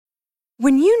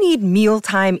When you need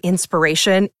mealtime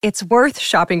inspiration, it's worth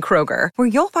shopping Kroger, where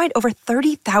you'll find over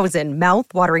 30,000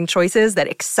 mouth-watering choices that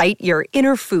excite your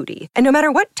inner foodie. And no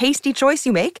matter what tasty choice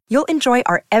you make, you'll enjoy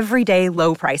our everyday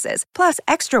low prices, plus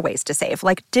extra ways to save,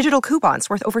 like digital coupons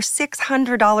worth over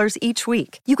 $600 each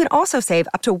week. You can also save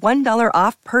up to $1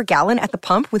 off per gallon at the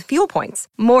pump with fuel points.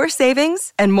 More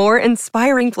savings and more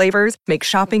inspiring flavors make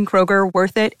shopping Kroger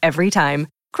worth it every time.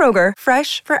 Kroger,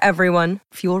 fresh for everyone.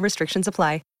 Fuel restrictions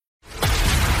apply.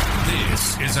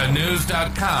 This is a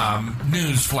News.com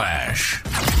news flash.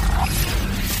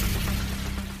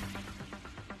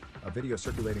 A video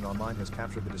circulating online has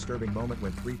captured the disturbing moment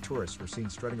when 3 tourists were seen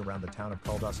strutting around the town of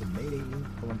Caldas in Medellin,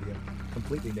 Colombia,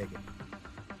 completely naked.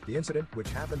 The incident, which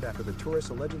happened after the tourists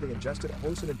allegedly ingested a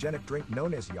hallucinogenic drink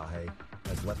known as yahe,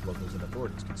 has left locals and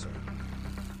authorities concerned.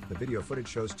 The video footage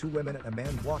shows 2 women and a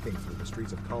man walking through the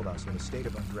streets of Caldas in a state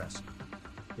of undress.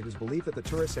 It is believed that the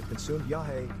tourists had consumed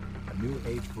yahe, a new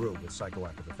age brew with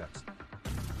psychoactive effects.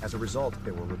 As a result,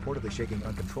 they were reportedly shaking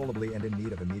uncontrollably and in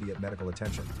need of immediate medical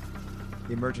attention.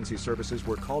 Emergency services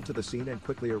were called to the scene and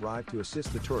quickly arrived to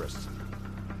assist the tourists.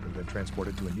 They were then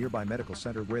transported to a nearby medical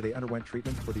center where they underwent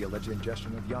treatment for the alleged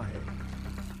ingestion of yahe.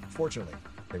 Fortunately,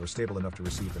 they were stable enough to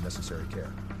receive the necessary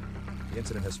care. The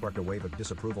incident has sparked a wave of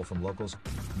disapproval from locals,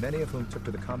 many of whom took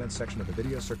to the comments section of the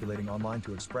video circulating online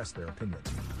to express their opinions.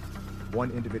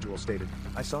 One individual stated,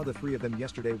 "I saw the 3 of them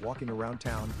yesterday walking around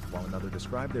town," while another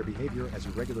described their behavior as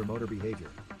irregular motor behavior.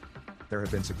 There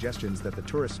have been suggestions that the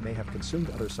tourists may have consumed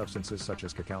other substances such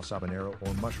as cacao sabanero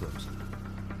or mushrooms.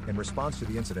 In response to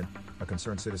the incident, a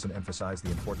concerned citizen emphasized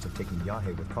the importance of taking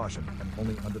yahe with caution and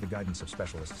only under the guidance of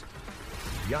specialists.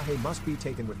 Yahe must be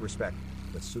taken with respect,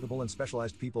 with suitable and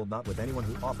specialized people, not with anyone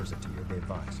who offers it to you, they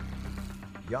advise.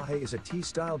 Yahe is a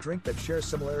tea-style drink that shares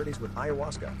similarities with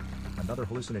ayahuasca, another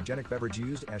hallucinogenic beverage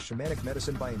used as shamanic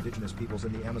medicine by indigenous peoples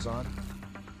in the Amazon.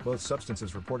 Both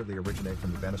substances reportedly originate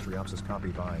from the Banistriopsis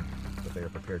caapi vine, but they are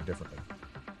prepared differently.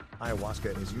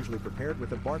 Ayahuasca is usually prepared with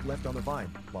the bark left on the vine,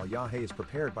 while yahe is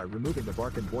prepared by removing the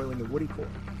bark and boiling the woody core.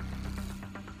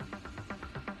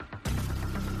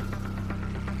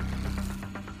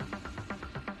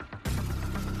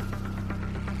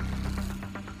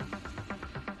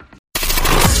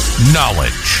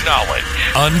 Knowledge.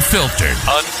 Unfiltered.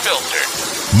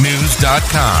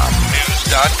 News.com.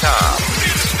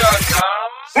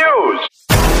 News.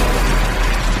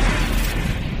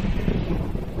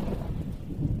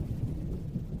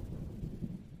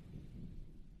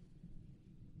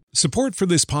 Support for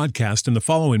this podcast and the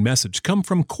following message come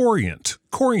from Corient.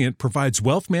 Corient provides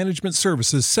wealth management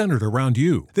services centered around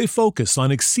you. They focus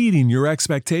on exceeding your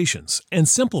expectations and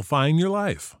simplifying your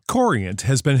life. Corient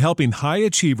has been helping high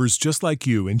achievers just like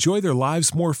you enjoy their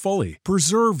lives more fully,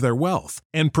 preserve their wealth,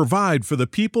 and provide for the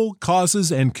people,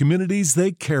 causes, and communities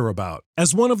they care about.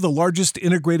 As one of the largest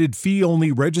integrated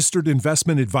fee-only registered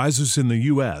investment advisors in the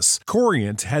U.S.,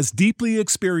 Corient has deeply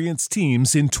experienced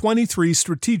teams in 23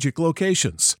 strategic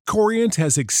locations. Corient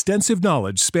has extensive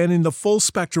knowledge spanning the full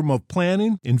spectrum of planning,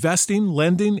 investing,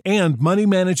 lending, and money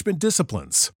management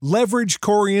disciplines. Leverage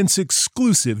Corient's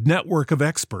exclusive network of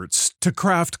experts to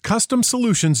craft custom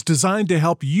solutions designed to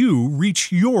help you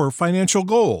reach your financial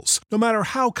goals, no matter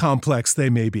how complex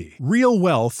they may be. Real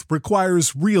wealth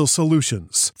requires real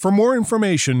solutions. For more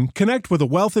information, connect with a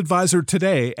wealth advisor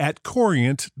today at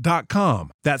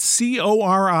Corient.com. That's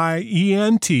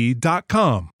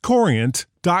Corient.com.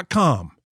 Corient.com.